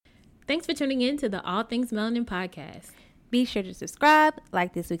Thanks for tuning in to the All Things Melanin podcast. Be sure to subscribe,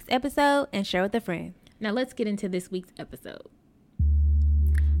 like this week's episode, and share with a friend. Now let's get into this week's episode.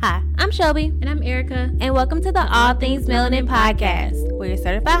 Hi, I'm Shelby. And I'm Erica. And welcome to the All Things Melanin podcast, where your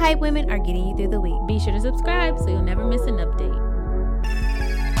certified hype women are getting you through the week. Be sure to subscribe so you'll never miss an update.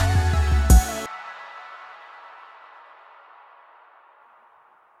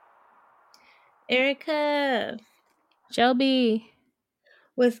 Erica. Shelby.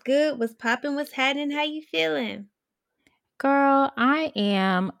 What's good? What's popping? What's happening? How you feeling? Girl, I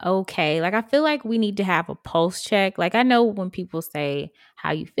am okay. Like, I feel like we need to have a pulse check. Like, I know when people say,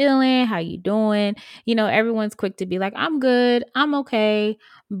 how you feeling? How you doing? You know, everyone's quick to be like, I'm good. I'm okay.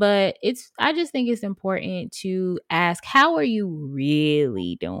 But I just think it's important to ask, how are you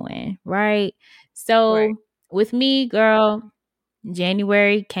really doing? Right? So with me, girl,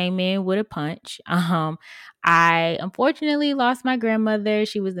 January came in with a punch. I unfortunately lost my grandmother.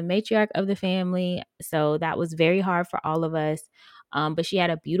 She was the matriarch of the family, so that was very hard for all of us. But she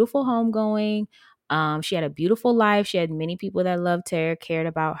had a beautiful home going. She had a beautiful life. She had many people that loved her, cared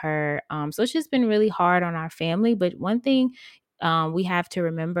about her. So it's just been really hard on our family. But one thing we have to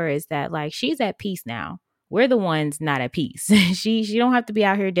remember is that, like, she's at peace now. We're the ones not at peace. She don't have to be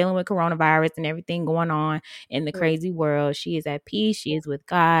out here dealing with coronavirus and everything going on in the crazy world. She is at peace. She is with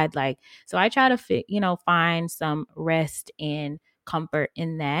God. Like, so I try to find some rest and comfort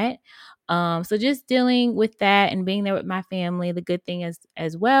in that. So just dealing with that and being there with my family. The good thing is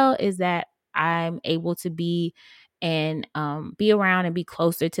as well is that I'm able to be around and be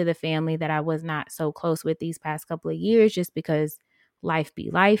closer to the family that I was not so close with these past couple of years, just because life be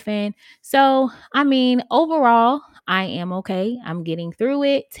lifing. So, I mean, overall, I am okay. I'm getting through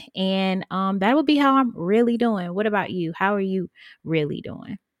it. And that would be how I'm really doing. What about you? How are you really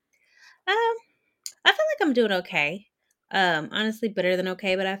doing? I feel like I'm doing okay. Honestly, better than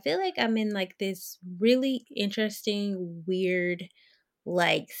okay, but I feel like I'm in like this really interesting, weird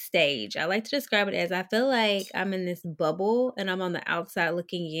like stage. I like to describe it as I feel like I'm in this bubble and I'm on the outside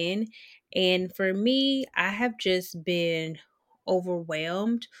looking in. And for me, I have just been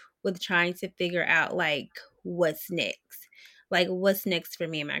overwhelmed with trying to figure out like what's next. Like what's next for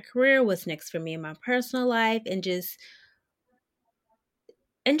me in my career, what's next for me in my personal life, and just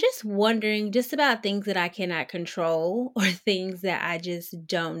wondering just about things that I cannot control or things that I just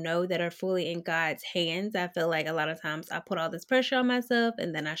don't know that are fully in God's hands. I feel like a lot of times I put all this pressure on myself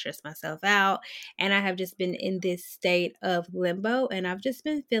and then I stress myself out. And I have just been in this state of limbo and I've just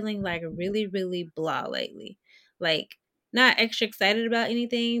been feeling like really, really blah lately. Like, not extra excited about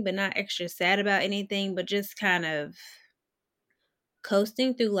anything, but not extra sad about anything, but just kind of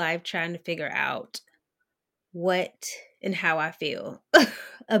coasting through life trying to figure out what and how I feel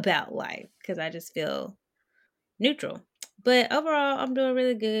about life because I just feel neutral. But overall, I'm doing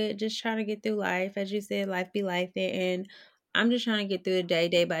really good. Just trying to get through life. As you said, life be life. And I'm just trying to get through the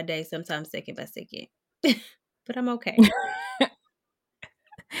day by day, sometimes second by second. But I'm okay.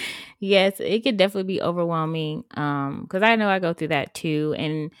 Yes, it could definitely be overwhelming. Because I know I go through that too.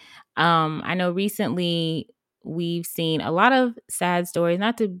 And I know recently we've seen a lot of sad stories,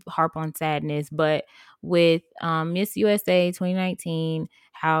 not to harp on sadness, but with Miss USA 2019,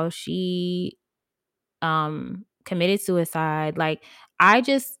 how she committed suicide. Like, I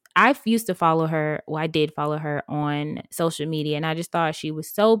used to follow her. Well, I did follow her on social media, and I just thought she was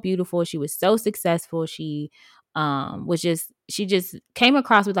so beautiful. She was so successful. She just came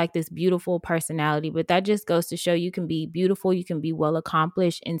across with like this beautiful personality. But that just goes to show you can be beautiful, you can be well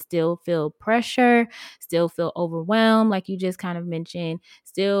accomplished and still feel pressure, still feel overwhelmed, like you just kind of mentioned.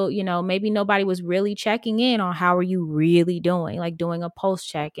 Still, maybe nobody was really checking in on how are you really doing, like doing a pulse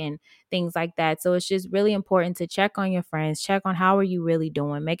check and things like that. So it's just really important to check on your friends, check on how are you really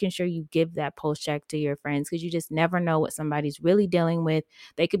doing, making sure you give that pulse check to your friends, because you just never know what somebody's really dealing with.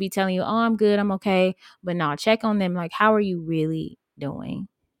 They could be telling you, oh, I'm good, I'm okay. But no, check on them. Like, how are you really doing?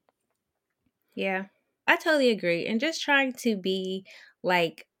 Yeah, I totally agree. And just trying to be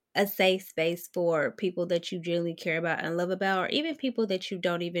like a safe space for people that you genuinely care about and love about, or even people that you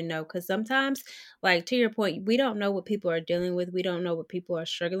don't even know. Because sometimes, like to your point, we don't know what people are dealing with. We don't know what people are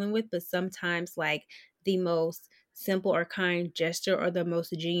struggling with. But sometimes, like the most simple or kind gesture or the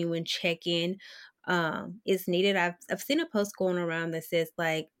most genuine check in is needed. I've seen a post going around that says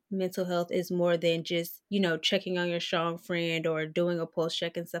like mental health is more than just, checking on your strong friend or doing a pulse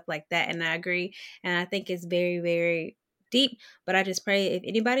check and stuff like that. And I agree. And I think it's very, very deep. But I just pray if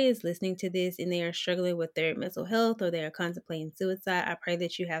anybody is listening to this and they are struggling with their mental health or they are contemplating suicide, I pray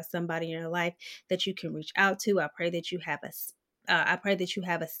that you have somebody in your life that you can reach out to. I pray that you have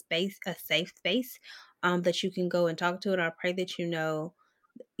a space, a safe space that you can go and talk to. And I pray that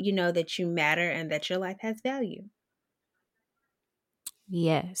you know that you matter and that your life has value.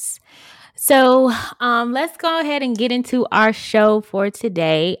 Yes. So let's go ahead and get into our show for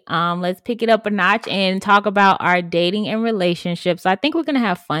today. Let's pick it up a notch and talk about our dating and relationships. So I think we're gonna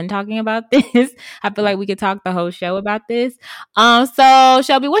have fun talking about this. I feel like we could talk the whole show about this. So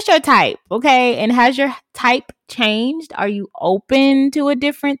Shelby, what's your type? Okay, and has your type changed? Are you open to a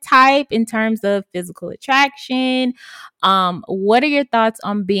different type in terms of physical attraction? What are your thoughts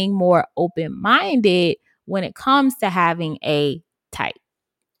on being more open minded when it comes to having a type?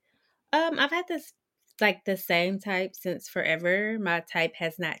 I've had this like the same type since forever. My type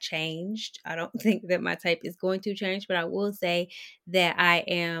has not changed. I don't think that my type is going to change, but I will say that I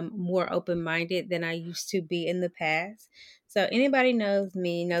am more open minded than I used to be in the past. So anybody knows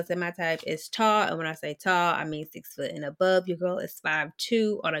me knows that my type is tall, and when I say tall, I mean 6 foot and above. Your girl is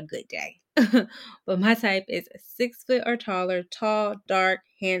 5'2" on a good day. But my type is 6 foot or taller, tall, dark,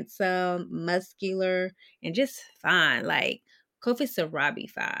 handsome, muscular, and just fine. Like Kofi Sarabi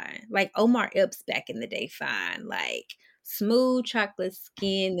fine. Like Omar Epps back in the day fine. Like smooth chocolate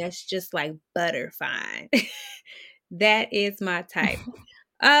skin that's just like butter fine. That is my type.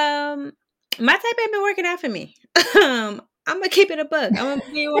 Um my type ain't been working out for me. I'm gonna keep it a buck. I'm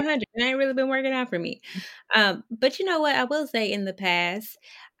gonna be 100. It ain't really been working out for me. But you know what? I will say in the past,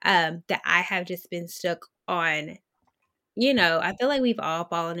 that I have just been stuck on, I feel like we've all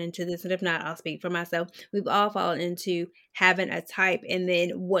fallen into this, and if not, I'll speak for myself. We've all fallen into having a type, and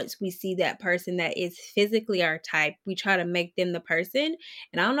then once we see that person that is physically our type, we try to make them the person.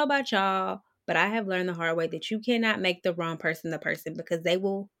 And I don't know about y'all, but I have learned the hard way that you cannot make the wrong person the person, because they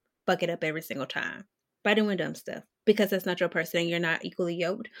will fuck it up every single time by doing dumb stuff, because that's not your person and you're not equally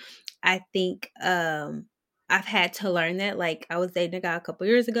yoked. I think I've had to learn that. Like, I was dating a guy a couple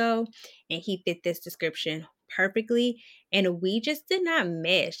years ago, and he fit this description perfectly, and we just did not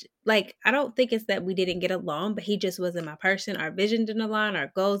mesh. Like, I don't think it's that we didn't get along, but he just wasn't my person. Our vision didn't align,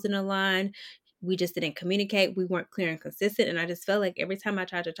 our goals didn't align. We just didn't communicate. We weren't clear and consistent. And I just felt like every time I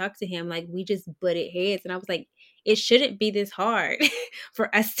tried to talk to him, like we just butted heads. And I was like, it shouldn't be this hard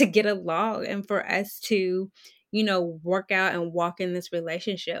for us to get along and for us to, work out and walk in this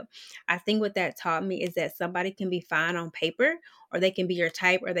relationship. I think what that taught me is that somebody can be fine on paper, or they can be your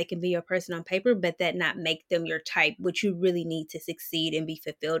type, or they can be your person on paper, but that not make them your type, which you really need to succeed and be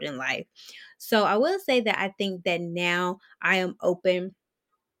fulfilled in life. So I will say that I think that now I am open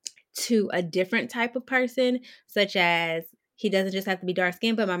to a different type of person, such as he doesn't just have to be dark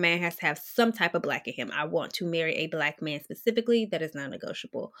skinned, but my man has to have some type of black in him. I want to marry a black man specifically. That is non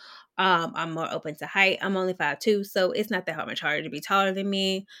negotiable. I'm more open to height. I'm only 5'2", so it's not that hard much harder to be taller than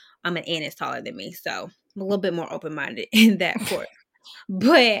me. And is taller than me. So I'm a little bit more open minded in that court.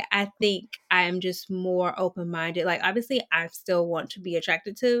 But I think I am just more open-minded. Like, obviously, I still want to be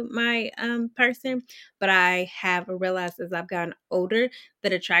attracted to my person, but I have realized as I've gotten older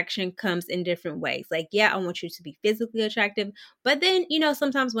that attraction comes in different ways. Like, yeah, I want you to be physically attractive, but then,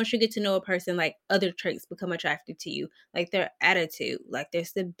 sometimes once you get to know a person, like other traits become attractive to you, like their attitude, like their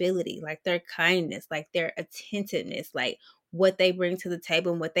stability, like their kindness, like their attentiveness, like what they bring to the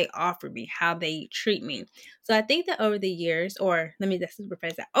table and what they offer me, how they treat me. So I think that over the years, or let me just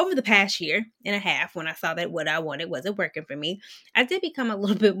rephrase that, over the past year and a half, when I saw that what I wanted wasn't working for me, I did become a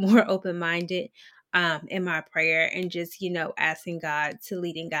little bit more open minded in my prayer, and just, asking God to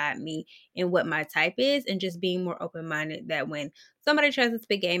lead and guide me in what my type is, and just being more open minded that when somebody tries to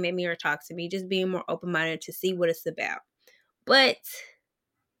spit game at me or talk to me, just being more open minded to see what it's about. But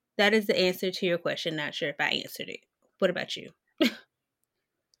that is the answer to your question. Not sure if I answered it. What about you?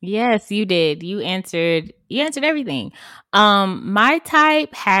 Yes, you did. You answered everything. My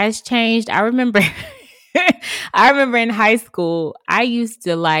type has changed. I remember I remember in high school, I used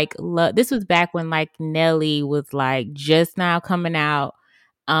to like love this was back when like Nelly was like just now coming out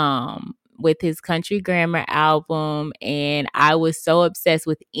with his Country Grammar album, and I was so obsessed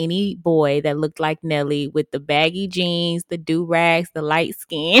with any boy that looked like Nelly with the baggy jeans, the do-rags, the light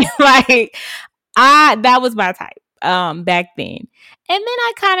skin. Like I that was my type back then. And then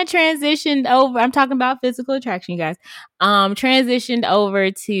I kind of transitioned over. I'm talking about physical attraction, you guys. Transitioned over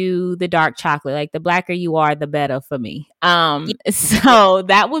to the dark chocolate. Like the blacker you are, the better for me. Yeah. So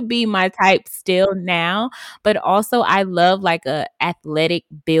that would be my type still now. But also I love like a athletic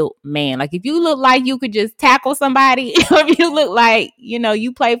built man. Like if you look like you could just tackle somebody, if you look like,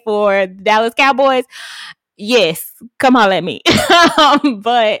 you play for Dallas Cowboys, yes, come on at me.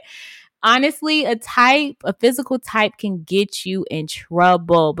 But honestly, a physical type can get you in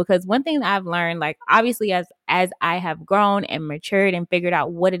trouble, because one thing that I've learned, like obviously as I have grown and matured and figured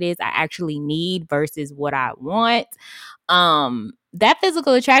out what it is I actually need versus what I want, that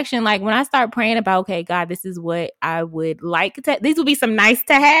physical attraction, like when I start praying about, okay, God, this is what I would like to, these would be some nice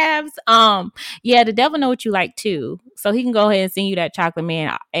to haves. Yeah, the devil know what you like too. So he can go ahead and send you that chocolate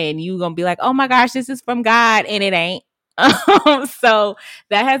man and you gonna be like, oh my gosh, this is from God, and it ain't. So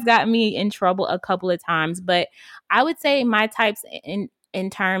that has gotten me in trouble a couple of times. But I would say my types in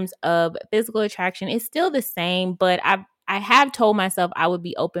terms of physical attraction is still the same, but I have told myself I would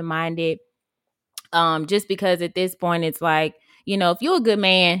be open minded, just because at this point it's like, you know, if you're a good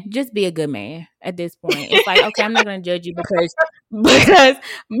man, just be a good man. At this point, it's like, okay, I'm not going to judge you because because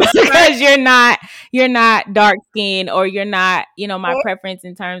because you're not dark skinned, or you're not, you know, my preference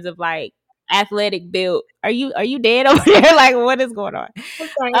in terms of like athletic build. Are you dead over there? Like, what is going on? I'm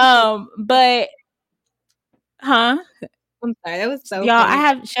sorry. But huh? I'm sorry. That was so Y'all, I funny.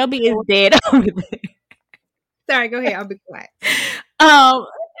 have Shelby is dead over there. Sorry, go ahead. I'll be quiet. Um,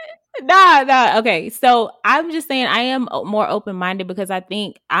 nah. Okay, so I'm just saying I am more open minded because I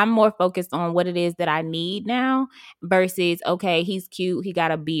think I'm more focused on what it is that I need now versus, okay, he's cute, he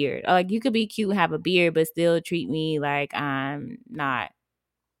got a beard. Like, you could be cute and have a beard, but still treat me like I'm not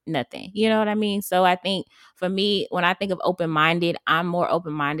nothing. You know what I mean? So I think for me, when I think of open minded, I'm more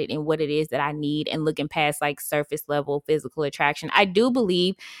open minded in what it is that I need and looking past like surface level physical attraction. I do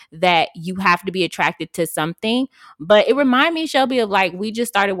believe that you have to be attracted to something, but it reminded me, Shelby, of like we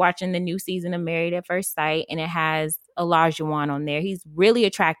just started watching the new season of Married at First Sight, and it has Elijah Wan on there. He's really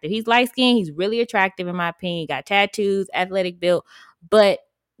attractive. He's light skinned. He's really attractive in my opinion. He got tattoos, athletic build, but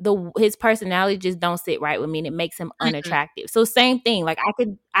his personality just don't sit right with me, and it makes him unattractive. So same thing. Like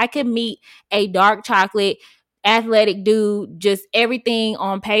I could meet a dark chocolate athletic dude, just everything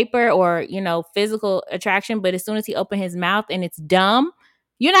on paper or, you know, physical attraction, but as soon as he open his mouth and it's dumb,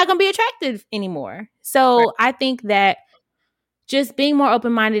 you're not going to be attractive anymore. Right. So I think that just being more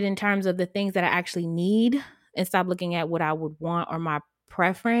open-minded in terms of the things that I actually need and stop looking at what I would want or my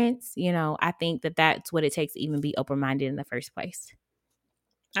preference, you know, I think that that's what it takes to even be open-minded in the first place.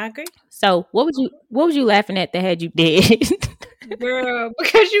 I agree. So what was you laughing at that had you dead? Girl,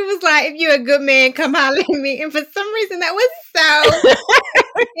 because you was like, if you're a good man, come holler at me. And for some reason, that was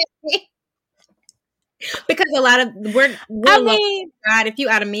so. Because a lot of we're I low, mean, God, if you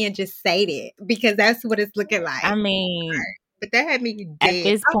out of me and just say that, because that's what it's looking like. I mean, But that had me at dead.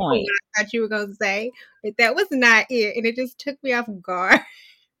 this I don't know point. what I thought you were gonna say, but that was not it, and it just took me off guard.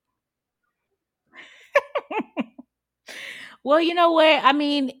 Well, you know what? I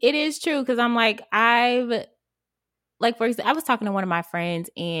mean, it is true because I'm like, for example, I was talking to one of my friends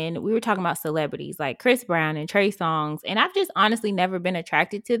and we were talking about celebrities like Chris Brown and Trey Songz, and I've just honestly never been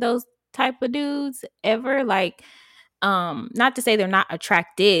attracted to those type of dudes ever. Like, not to say they're not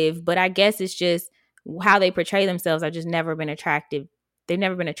attractive, but I guess it's just how they portray themselves. I've just never been attractive. They've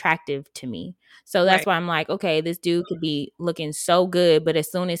never been attractive to me. So that's Right, why I'm like, okay, this dude could be looking so good, but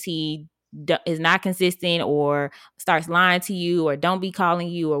as soon as he is not consistent or starts lying to you or don't be calling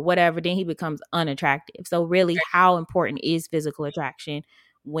you or whatever, then he becomes unattractive. So really, how important is physical attraction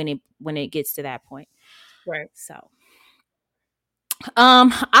when it gets to that point? right. So all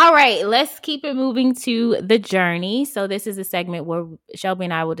right, let's keep it moving to the journey. So this is a segment where Shelby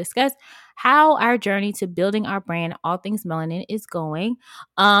and I will discuss how our journey to building our brand, All Things Melanin, is going.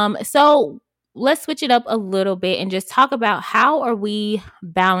 So let's switch it up a little bit and just talk about how are we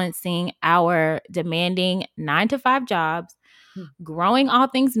balancing our demanding 9 to 5 jobs, growing All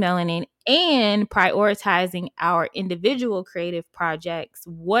Things Melanin, and prioritizing our individual creative projects.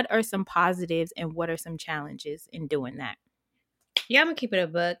 What are some positives and what are some challenges in doing that? Yeah, I'm gonna keep it a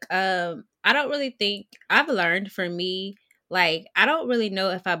book. I don't really think I've learned for me, like I don't really know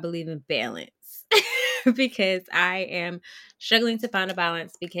if I believe in balance because I am struggling to find a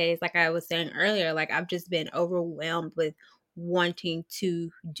balance because like I was saying earlier, like I've just been overwhelmed with wanting to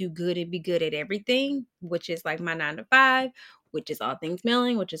do good and be good at everything, which is like my 9 to 5, which is all things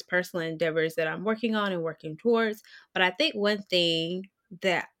mailing, which is personal endeavors that I'm working on and working towards. But I think one thing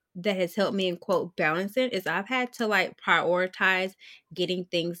that has helped me in quote balance it is I've had to like prioritize getting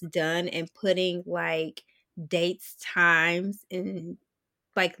things done and putting like dates, times, and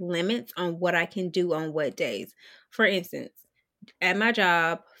like limits on what I can do on what days. For instance, at my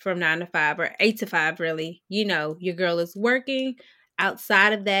job from 9 to 5 or 8 to 5, really, you know, your girl is working.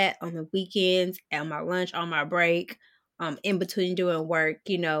 Outside of that, on the weekends, at my lunch, on my break, in between doing work,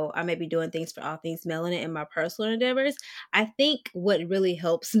 you know, I may be doing things for All Things Melanin in my personal endeavors. I think what really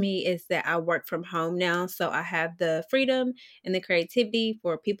helps me is that I work from home now. So I have the freedom and the creativity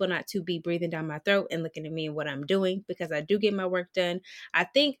for people not to be breathing down my throat and looking at me and what I'm doing because I do get my work done. I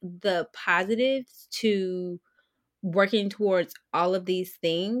think the positives to working towards all of these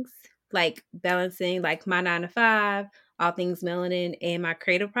things, like balancing like my 9 to 5, All Things Melanin and my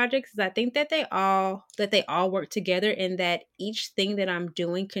creative projects is I think that they all work together and that each thing that I'm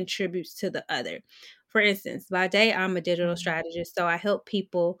doing contributes to the other. For instance, by day I'm a digital Mhm. strategist, so I help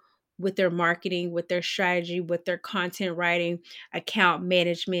people with their marketing, with their strategy, with their content writing, account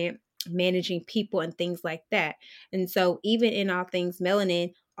management, managing people and things like that. And so even in All Things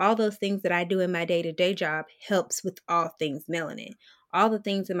Melanin, all those things that I do in my day-to-day job helps with All Things Melanin. All the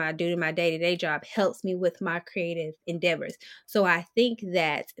things that I do in my day-to-day job helps me with my creative endeavors. So I think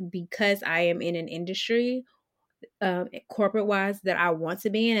that because I am in an industry, corporate wise, that I want to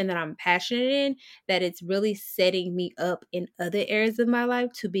be in and that I'm passionate in, that it's really setting me up in other areas of my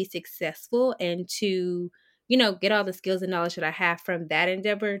life to be successful and to, get all the skills and knowledge that I have from that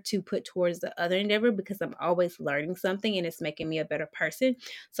endeavor to put towards the other endeavor because I'm always learning something and it's making me a better person.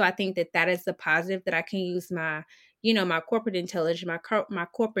 So I think that that is the positive that I can use my corporate intelligence, my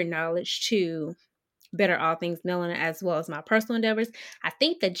corporate knowledge to better all things Melanin as well as my personal endeavors. I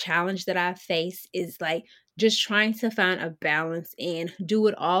think the challenge that I face is like just trying to find a balance and do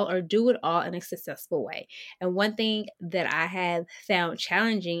it all or do it all in a successful way. And one thing that I have found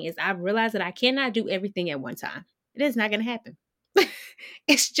challenging is I've realized that I cannot do everything at one time. It is not going to happen.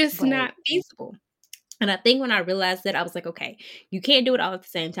 It's just Right. not feasible. And I think when I realized that, I was like, okay, you can't do it all at the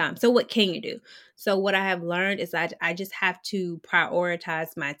same time. So what can you do? So what I have learned is I just have to prioritize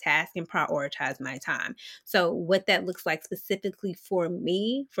my task and prioritize my time. So what that looks like specifically for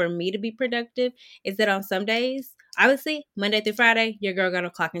me to be productive, is that on some days, obviously Monday through Friday, your girl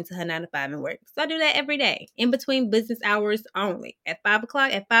gonna clock into her 9 to 5 and work. So I do that every day in between business hours only. At 5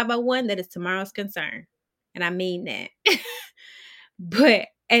 o'clock, at 5:01, that is tomorrow's concern. And I mean that.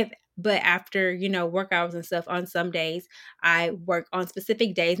 But after, work hours and stuff, on some days, I work on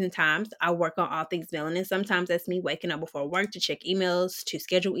specific days and times. I work on All Things Melanin. Sometimes that's me waking up before work to check emails, to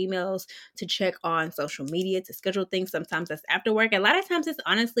schedule emails, to check on social media, to schedule things. Sometimes that's after work. A lot of times it's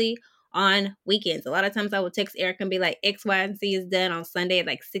honestly on weekends. A lot of times I will text Eric and be like, X, Y, and Z is done on Sunday at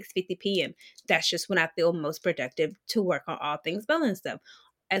like 6:50 p.m. That's just when I feel most productive to work on All Things Melanin stuff.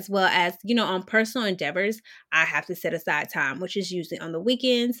 As well as, on personal endeavors, I have to set aside time, which is usually on the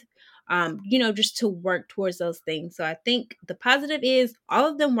weekends, just to work towards those things. So I think the positive is all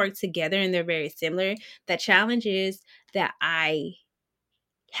of them work together and they're very similar. The challenge is that I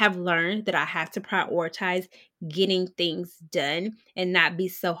have learned that I have to prioritize getting things done and not be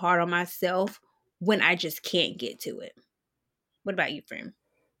so hard on myself when I just can't get to it. What about you, friend?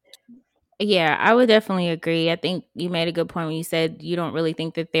 Yeah, I would definitely agree. I think you made a good point when you said you don't really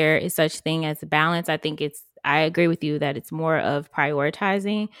think that there is such thing as a balance. I agree with you that it's more of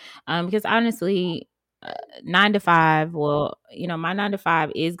prioritizing. Because honestly, uh, 9 to 5, well, my 9 to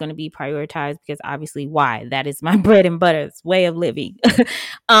 5 is going to be prioritized because obviously, why? That is my bread and butter, it's way of living.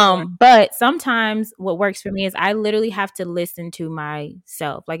 Right. But sometimes what works for me is I literally have to listen to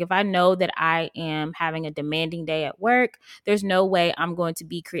myself. Like if I know that I am having a demanding day at work, there's no way I'm going to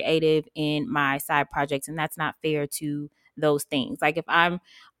be creative in my side projects, and that's not fair to those things. Like if I'm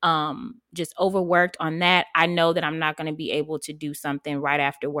just overworked on that, I know that I'm not going to be able to do something right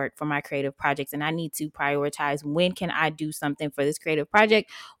after work for my creative projects, and I need to prioritize when can I do something for this creative project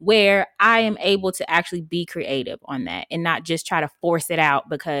where I am able to actually be creative on that and not just try to force it out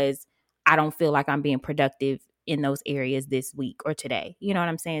because I don't feel like I'm being productive in those areas this week or today. You know what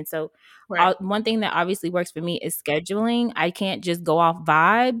I'm saying? So Right. one thing that obviously works for me is scheduling. I can't just go off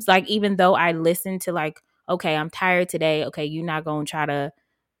vibes. Like even though I listen to like, okay, I'm tired today. Okay, you're not gonna try to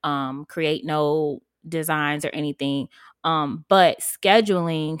create no designs or anything. But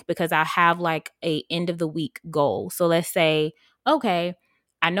scheduling, because I have like a end of the week goal. So let's say, okay,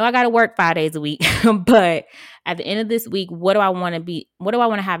 I know I got to work 5 days a week, but at the end of this week, what do I want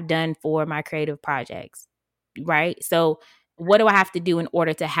to have done for my creative projects? Right. So what do I have to do in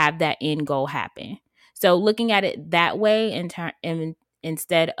order to have that end goal happen? So looking at it that way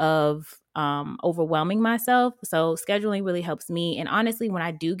instead of overwhelming myself. So scheduling really helps me. And honestly, when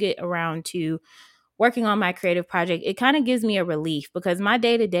I do get around to working on my creative project, it kind of gives me a relief because my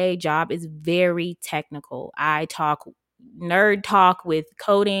day to day job is very technical. I talk nerd talk with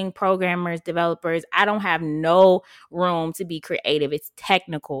coding, programmers, developers. I don't have no room to be creative. It's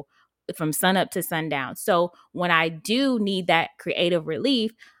technical from sun up to sundown. So when I do need that creative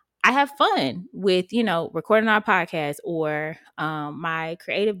relief, I have fun with, recording our podcast or my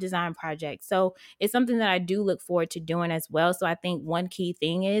creative design project. So it's something that I do look forward to doing as well. So I think one key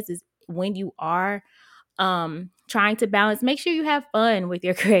thing is when you are trying to balance, make sure you have fun with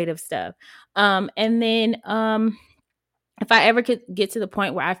your creative stuff. And then if I ever could get to the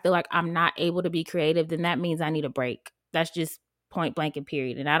point where I feel like I'm not able to be creative, then that means I need a break. That's just point blank and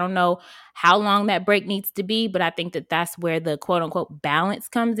period. And I don't know how long that break needs to be, but I think that that's where the quote unquote balance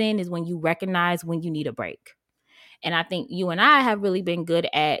comes in, is when you recognize when you need a break. And I think you and I have really been good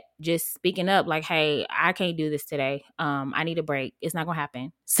at just speaking up like, hey, I can't do this today. I need a break. It's not going to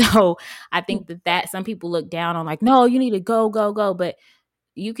happen. So I think that some people look down on like, no, you need to go, go, go. But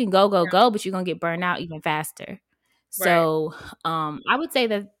you can go, go, go, but you're going to get burned out even faster. Right. So I would say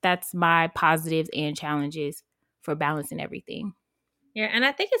that that's my positives and challenges for balancing everything. Yeah, and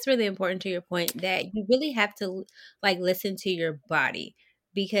I think it's really important to your point that you really have to like listen to your body,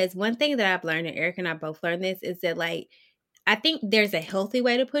 because one thing that I've learned, and Eric and I both learned this, is that like I think there's a healthy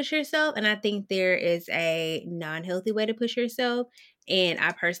way to push yourself, and I think there is a non-healthy way to push yourself. And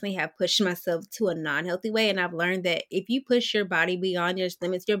I personally have pushed myself to a non-healthy way, and I've learned that if you push your body beyond your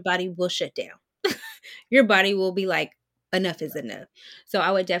limits, your body will shut down. Your body will be like, enough is enough. So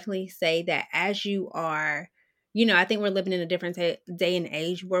I would definitely say that as you are, I think we're living in a different day and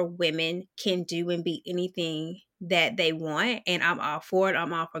age where women can do and be anything that they want. And I'm all for it.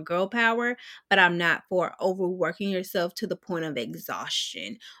 I'm all for girl power, but I'm not for overworking yourself to the point of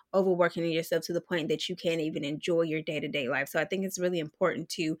exhaustion, overworking yourself to the point that you can't even enjoy your day to day life. So I think it's really important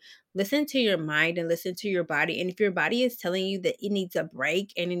to listen to your mind and listen to your body. And if your body is telling you that it needs a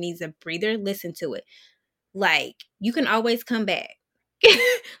break and it needs a breather, listen to it. Like, you can always come back.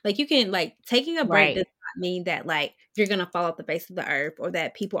 Like, you can like, taking a break does Right. not mean that, like, you're gonna fall off the face of the earth or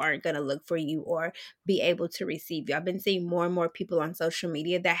that people aren't gonna look for you or be able to receive you. I've been seeing more and more people on social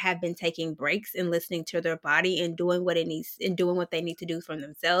media that have been taking breaks and listening to their body and doing what it needs and doing what they need to do for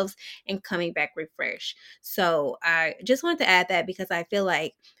themselves and coming back refreshed. So, I just wanted to add that because I feel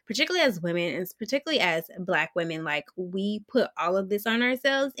like, particularly as women and particularly as Black women, like, we put all of this on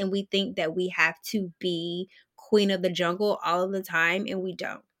ourselves and we think that we have to be queen of the jungle all of the time, and we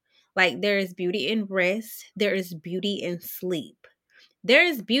don't. Like, there is beauty in rest, there is beauty in sleep. There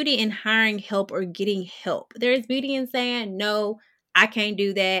is beauty in hiring help or getting help. There is beauty in saying, no, I can't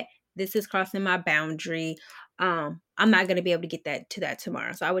do that. This is crossing my boundary. I'm not going to be able to get that to that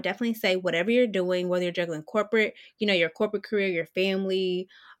tomorrow. So I would definitely say whatever you're doing, whether you're juggling corporate, your corporate career, your family,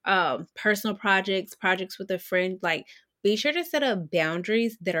 personal projects, projects with a friend, like, be sure to set up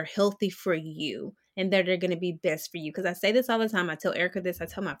boundaries that are healthy for you and that are going to be best for you. Because I say this all the time. I tell Erica this. I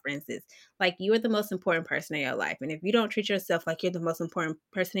tell my friends this. Like, you are the most important person in your life. And if you don't treat yourself like you're the most important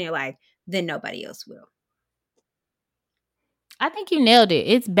person in your life, then nobody else will. I think you nailed it.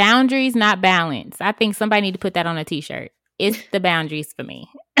 It's boundaries, not balance. I think somebody need to put that on a t-shirt. It's the boundaries for me.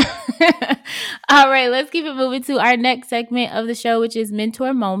 All right, let's keep it moving to our next segment of the show, which is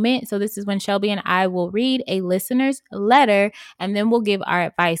Mentor Moment. So this is when Shelby and I will read a listener's letter and then we'll give our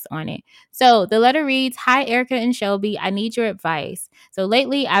advice on it. So the letter reads, "Hi, Erica and Shelby. I need your advice. So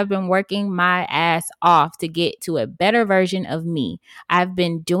lately I've been working my ass off to get to a better version of me. I've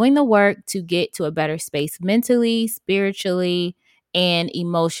been doing the work to get to a better space mentally, spiritually, and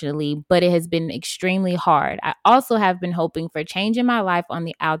emotionally, but it has been extremely hard. I also have been hoping for change in my life on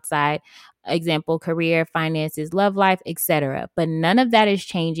the outside, example, career, finances, love life, etc. But none of that is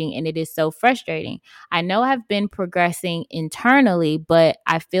changing and it is so frustrating. I know I've been progressing internally, but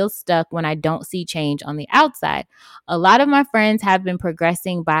I feel stuck when I don't see change on the outside. A lot of my friends have been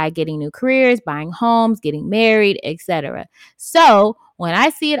progressing by getting new careers, buying homes, getting married, etc. So when I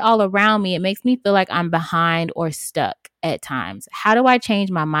see it all around me, it makes me feel like I'm behind or stuck at times. How do I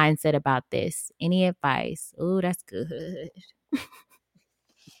change my mindset about this? Any advice?" Oh, that's good.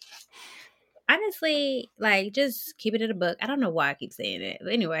 Honestly, like, just keep it in a book. I don't know why I keep saying it.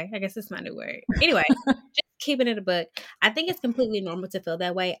 But anyway, I guess it's my new word. Anyway, just keep it in a book. I think it's completely normal to feel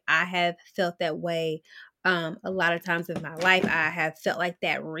that way. I have felt that way a lot of times in my life. I have felt like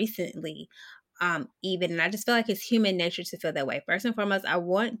that recently. Even, and I just feel like it's human nature to feel that way. First and foremost, I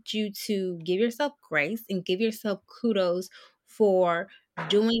want you to give yourself grace and give yourself kudos for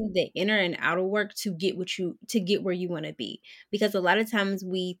doing the inner and outer work to get where you want to be, because a lot of times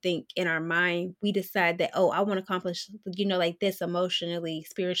we think in our mind, we decide that, oh, I want to accomplish, like this emotionally,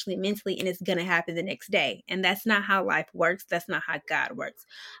 spiritually, mentally, and it's going to happen the next day. And that's not how life works. That's not how God works.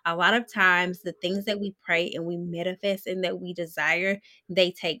 A lot of times, the things that we pray and we manifest and that we desire, they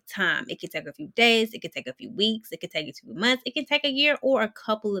take time. It could take a few days. It could take a few weeks. It could take a few months. It could take a year or a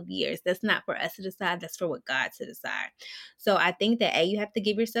couple of years. That's not for us to decide. That's for what God to decide. So I think that A, you have to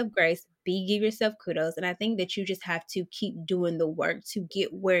give yourself grace. B, give yourself kudos. And I think that you just have to keep doing the work to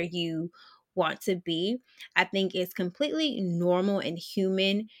get where you want to be. I think it's completely normal and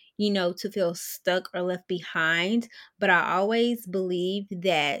human, to feel stuck or left behind. But I always believe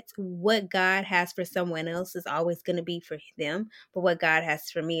that what God has for someone else is always going to be for them, but what God has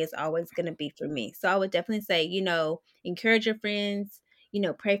for me is always going to be for me. So I would definitely say, encourage your friends,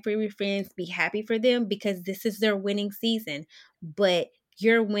 pray for your friends, be happy for them because this is their winning season. But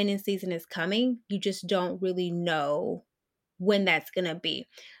your winning season is coming. You just don't really know when that's going to be.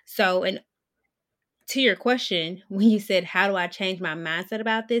 So, and to your question, when you said, how do I change my mindset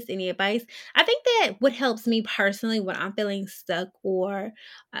about this? Any advice? I think that what helps me personally when I'm feeling stuck or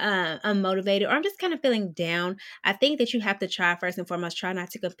unmotivated or I'm just kind of feeling down, I think that you have to try first and foremost, try not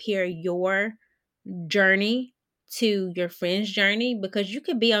to compare your journey to your friend's journey because you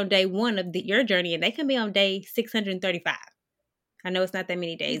could be on day one of your journey and they can be on day 635. I know it's not that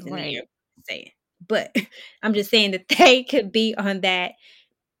many days in a year, Right. I'm saying, but I'm just saying that they could be on that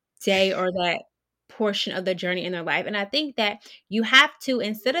day or that portion of the journey in their life. And I think that you have to,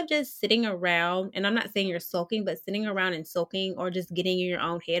 instead of just sitting around, and I'm not saying you're sulking, but sitting around and sulking or just getting in your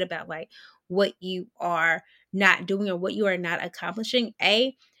own head about like what you are not doing or what you are not accomplishing,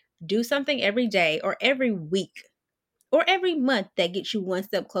 do something every day or every week or every month that gets you one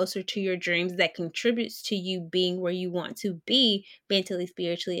step closer to your dreams that contributes to you being where you want to be mentally,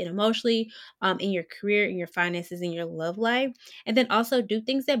 spiritually, and emotionally, in your career, in your finances, in your love life. And then also do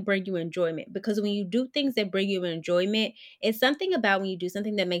things that bring you enjoyment because when you do things that bring you enjoyment, it's something about when you do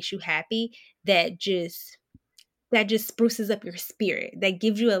something that makes you happy that just spruces up your spirit, that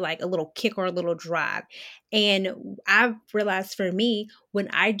gives you a little kick or a little drive. And I've realized for me, when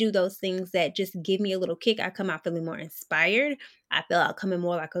I do those things that just give me a little kick, I come out feeling more inspired. I feel out coming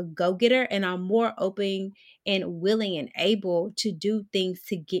more like a go-getter, and I'm more open and willing and able to do things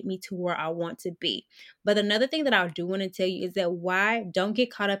to get me to where I want to be. But another thing that I do want to tell you is that why don't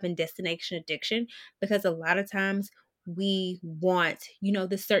get caught up in destination addiction, because a lot of times we want,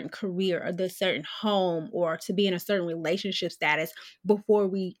 this certain career or this certain home or to be in a certain relationship status before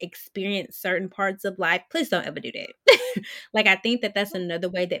we experience certain parts of life. Please don't ever do that. Like, I think that that's another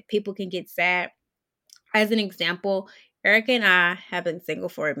way that people can get sad. As an example, Erica and I have been single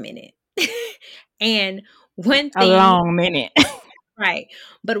for a minute. And one A thing long minute. Right.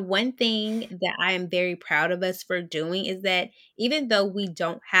 But one thing that I am very proud of us for doing is that even though we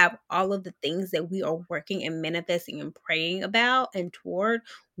don't have all of the things that we are working and manifesting and praying about and toward,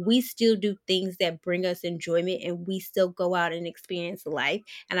 we still do things that bring us enjoyment and we still go out and experience life.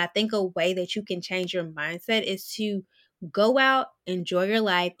 And I think a way that you can change your mindset is to go out, enjoy your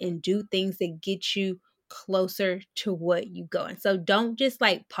life, and do things that get you closer to what you going. So don't just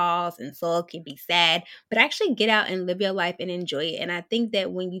like pause and sulk and be sad, but actually get out and live your life and enjoy it. And I think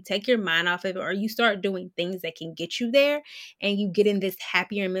that when you take your mind off of it or you start doing things that can get you there and you get in this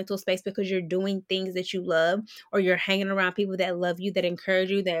happier mental space because you're doing things that you love or you're hanging around people that love you, that encourage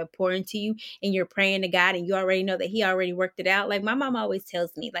you, that are important to you, and you're praying to God and you already know that He already worked it out. Like my mom always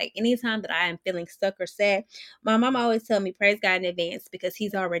tells me, like anytime that I am feeling stuck or sad, my mom always tell me, praise God in advance because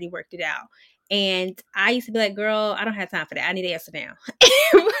He's already worked it out. And I used to be like, girl, I don't have time for that. I need to answer now.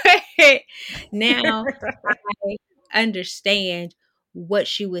 But now I understand what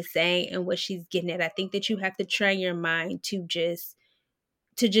she was saying and what she's getting at. I think that you have to train your mind to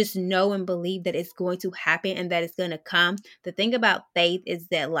just know and believe that it's going to happen and that it's going to come. The thing about faith is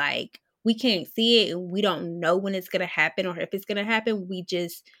that like we can't see it and we don't know when it's going to happen or if it's going to happen. We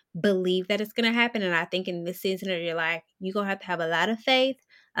just believe that it's going to happen. And I think in this season of your life, you're going to have a lot of faith,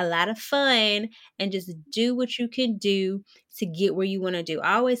 a lot of fun, and just do what you can do to get where you want to do.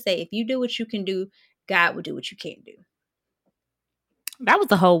 I always say if you do what you can do, God will do what you can't do. That was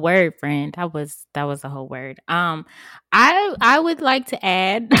a whole word, friend. That was a whole word. I would like to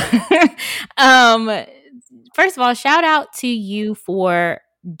add um first of all, shout out to you for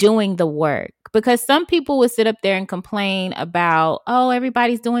doing the work because some people would sit up there and complain about, oh,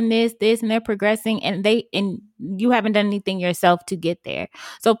 everybody's doing this, and they're progressing, and you haven't done anything yourself to get there.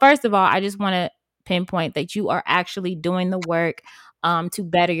 So, first of all, I just want to pinpoint that you are actually doing the work to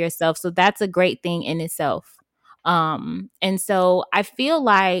better yourself. So, that's a great thing in itself. And so, I feel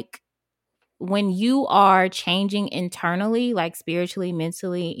like when you are changing internally, like spiritually,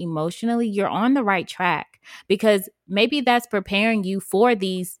 mentally, emotionally, you're on the right track because maybe that's preparing you for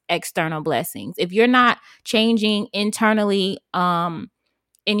these external blessings. If you're not changing internally,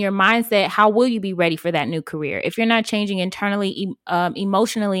 in your mindset, how will you be ready for that new career? If you're not changing internally,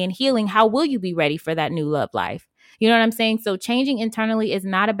 emotionally, and healing, how will you be ready for that new love life? You know what I'm saying? So changing internally is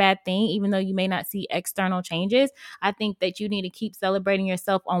not a bad thing, even though you may not see external changes. I think that you need to keep celebrating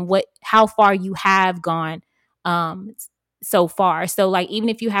yourself on how far you have gone so far. So like even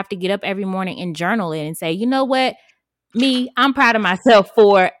if you have to get up every morning and journal it and say, you know what? me, I'm proud of myself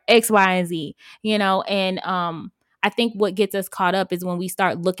for X, Y, and Z, and I think what gets us caught up is when we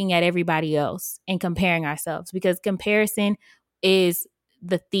start looking at everybody else and comparing ourselves, because comparison is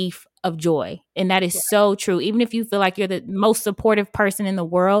the thief of joy. And that is so true. Even if you feel like you're the most supportive person in the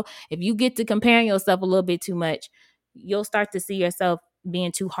world, if you get to comparing yourself a little bit too much, you'll start to see yourself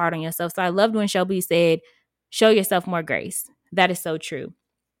being too hard on yourself. So I loved when Shelby said, show yourself more grace. That is so true.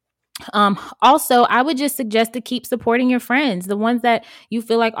 Also, I would just suggest to keep supporting your friends, the ones that you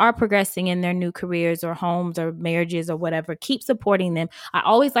feel like are progressing in their new careers or homes or marriages or whatever. Keep supporting them. I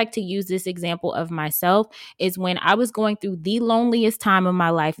always like to use this example of myself is when I was going through the loneliest time of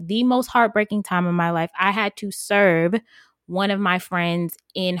my life, the most heartbreaking time of my life. I had to serve one of my friends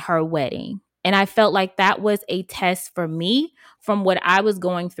in her wedding. And I felt like that was a test for me from what I was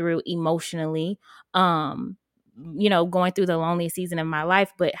going through emotionally. Going through the loneliest season of my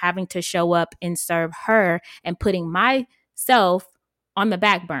life, but having to show up and serve her and putting myself on the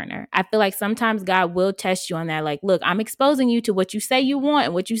back burner. I feel like sometimes God will test you on that. Like, look, I'm exposing you to what you say you want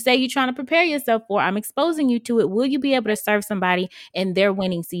and what you say you're trying to prepare yourself for. I'm exposing you to it. Will you be able to serve somebody in their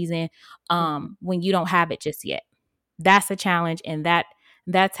winning season when you don't have it just yet? That's a challenge, and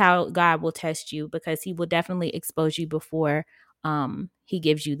that's how God will test you, because he will definitely expose you before he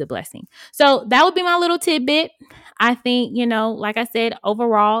gives you the blessing. So that would be my little tidbit. I think, like I said,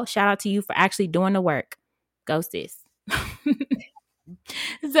 overall, shout out to you for actually doing the work. Go sis.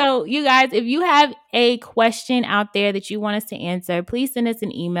 So you guys, if you have a question out there that you want us to answer, please send us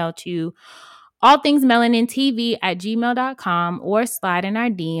an email to allthingsmelanintv@gmail.com or slide in our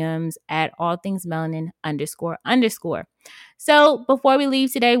DMs at allthingsmelanin__. So before we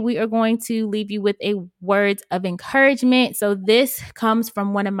leave today, we are going to leave you with a words of encouragement. So this comes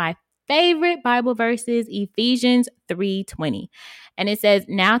from one of my favorite Bible verses, Ephesians 3:20. And it says,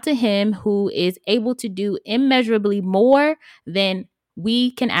 now to him who is able to do immeasurably more than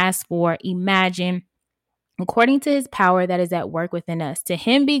we can ask for, imagine, according to his power that is at work within us. To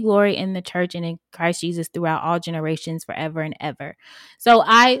him be glory in the church and in Christ Jesus throughout all generations, forever and ever. So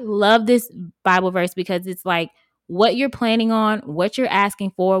I love this Bible verse because it's like what you're planning on, what you're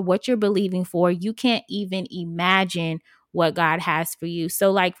asking for, what you're believing for, you can't even imagine what God has for you.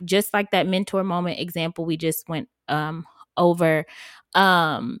 So like, just like that mentor moment example we just went over,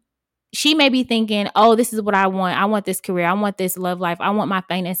 she may be thinking, oh, this is what I want. I want this career. I want this love life. I want my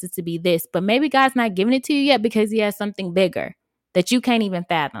finances to be this. But maybe God's not giving it to you yet because he has something bigger that you can't even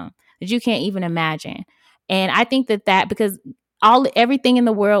fathom, that you can't even imagine. And I think that because everything in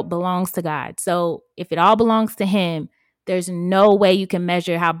the world belongs to God. So if it all belongs to him, there's no way you can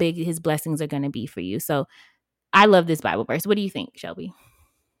measure how big his blessings are going to be for you. So I love this Bible verse. What do you think, Shelby?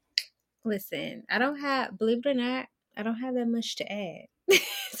 Listen, believe it or not, I don't have that much to add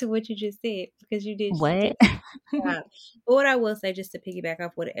to what you just said, because you did What? But what I will say, just to piggyback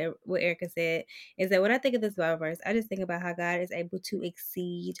off what Erica said, is that when I think of this Bible verse, I just think about how God is able to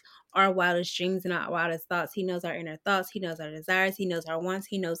exceed our wildest dreams and our wildest thoughts. He knows our inner thoughts. He knows our desires. He knows our wants.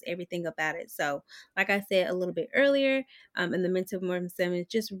 He knows everything about it. So, like I said a little bit earlier, in the Mental Mormon Sermon,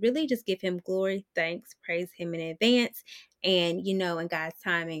 just really just give him glory, thanks, praise him in advance, and in God's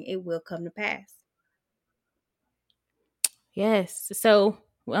timing, it will come to pass. Yes. So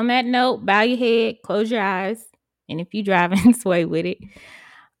on that note, bow your head, close your eyes, and if you're driving, sway with it.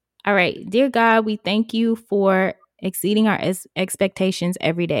 All right. Dear God, we thank you for exceeding our expectations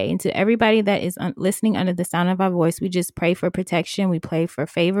every day. And to everybody that is listening under the sound of our voice, we just pray for protection. We pray for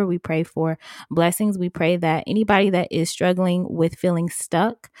favor. We pray for blessings. We pray that anybody that is struggling with feeling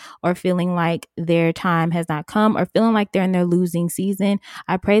stuck or feeling like their time has not come or feeling like they're in their losing season,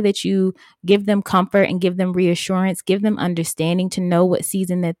 I pray that you give them comfort and give them reassurance, give them understanding to know what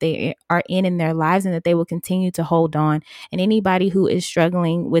season that they are in their lives, and that they will continue to hold on. And anybody who is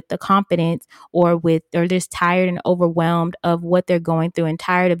struggling with the confidence or just tired and overwhelmed of what they're going through and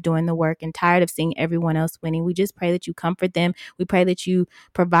tired of doing the work and tired of seeing everyone else winning, we just pray that you comfort them. We pray that you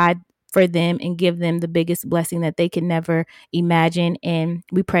provide for them and give them the biggest blessing that they can never imagine. And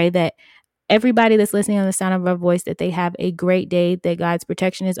we pray that everybody that's listening on the sound of our voice, that they have a great day, that God's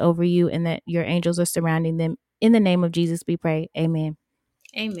protection is over you, and that your angels are surrounding them. In the name of Jesus, we pray. Amen.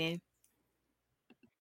 Amen.